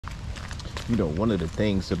you know, one of the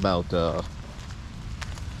things about a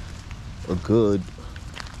good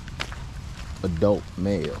adult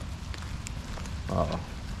male,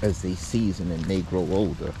 as they season and they grow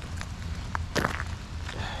older,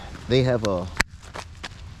 they have a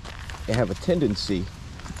tendency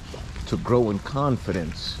to grow in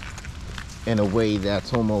confidence in a way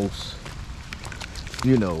that's almost,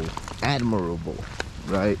 you know, admirable,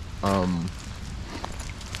 right?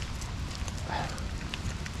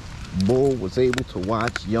 Bull was able to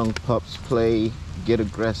watch young pups play, get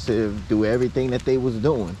aggressive, do everything that they was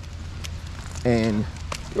doing, and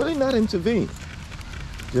really not intervene.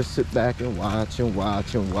 Just sit back and watch and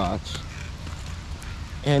watch and watch.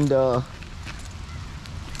 And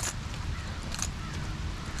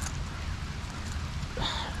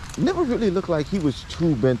never really looked like he was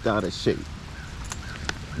too bent out of shape.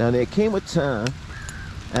 Now there came a time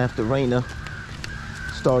after Raina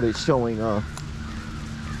started showing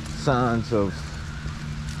signs of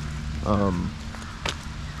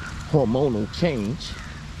hormonal change,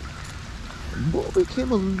 Bull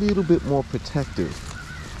became a little bit more protective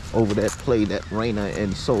over that play that Raina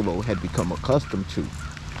and Solo had become accustomed to.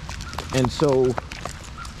 And so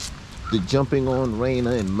the jumping on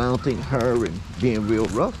Raina and mounting her and being real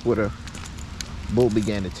rough with her, Bull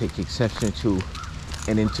began to take exception to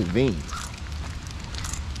and intervene.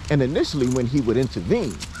 And initially when he would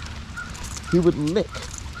intervene, he would lick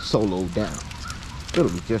Solo down.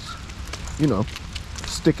 Literally just, you know,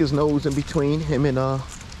 stick his nose in between him and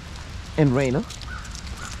Raina,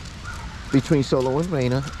 between Solo and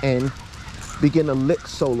Raina, and begin to lick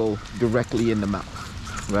Solo directly in the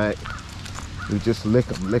mouth, right? You just lick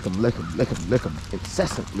him, lick him, lick him, lick him, lick him,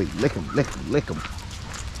 incessantly, lick him, lick him, lick him.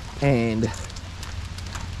 And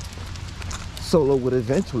Solo would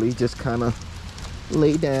eventually just kind of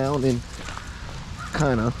lay down and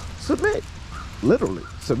kind of submit, literally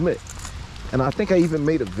submit. And I think I even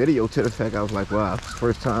made a video to the fact, I was like, wow, it's the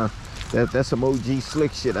first time that's some OG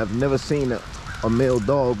slick shit. I've never seen a male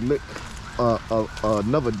dog lick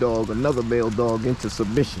another male dog into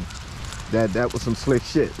submission. That was some slick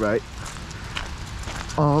shit, right?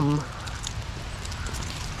 And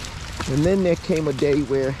then there came a day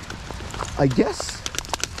where I guess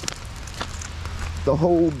the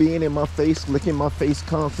whole being in my face, licking my face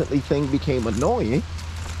constantly thing became annoying.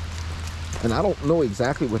 And I don't know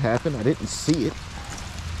exactly what happened. I didn't see it.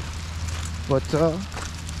 But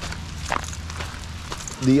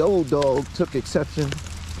the old dog took exception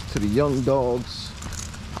to the young dog's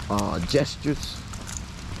gestures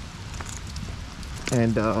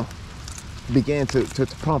and began to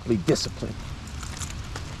promptly discipline.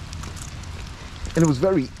 And it was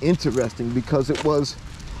very interesting because it was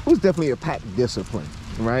definitely a pack discipline,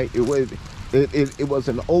 right? It was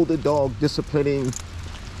an older dog disciplining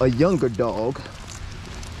a younger dog,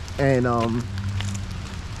 and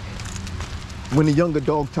when the younger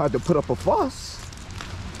dog tried to put up a fuss,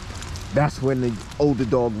 that's when the older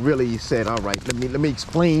dog really said, all right, let me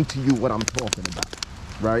explain to you what I'm talking about,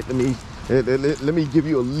 right? Let me give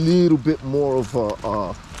you a little bit more of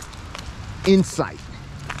a insight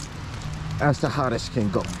as to how this can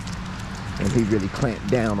go. And he really clamped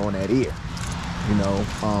down on that ear, you know,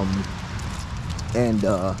 and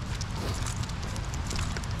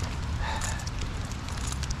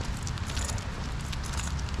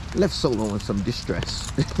left Solo in some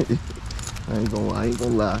distress. I ain't gonna lie,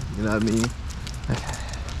 you know what I mean?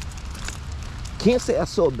 Can't say I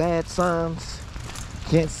saw bad signs.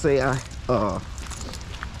 Can't say I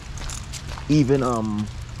even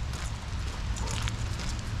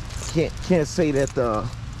can't say that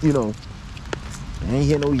you know, I ain't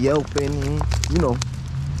hear no yelping, you know,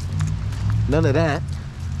 none of that.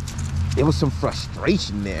 There was some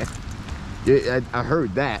frustration there. I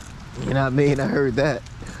heard that, you know what I mean? I heard that.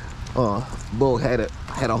 Bull had a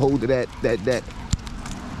hold of that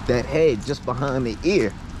head just behind the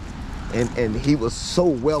ear, and he was so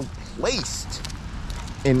well placed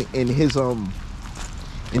in his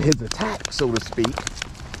attack, so to speak,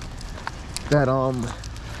 that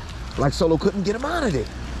like Solo couldn't get him out of there.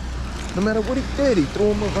 No matter what he did, he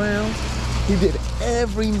threw him around. He did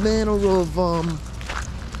every manner of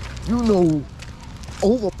you know,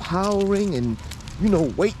 overpowering and, you know,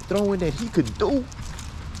 weight throwing that he could do.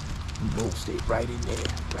 Bull stayed right in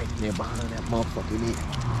there behind that motherfucking ear.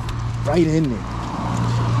 Right in there.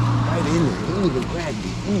 Right in there. He didn't even grab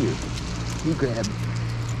the ear. He grabbed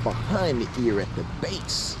behind the ear at the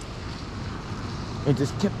base. And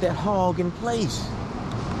just kept that hog in place.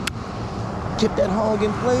 Kept that hog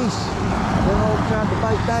in place. That hog tried to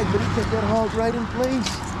bite back, but he kept that hog right in place.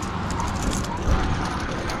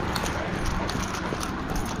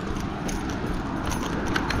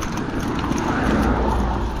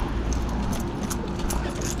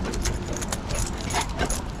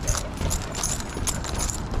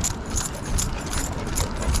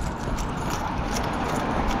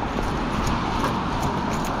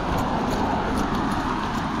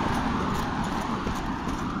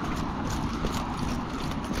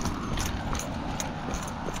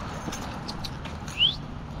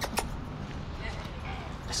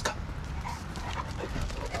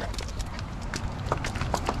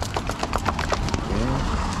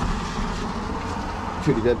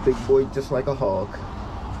 Treated that big boy just like a hog.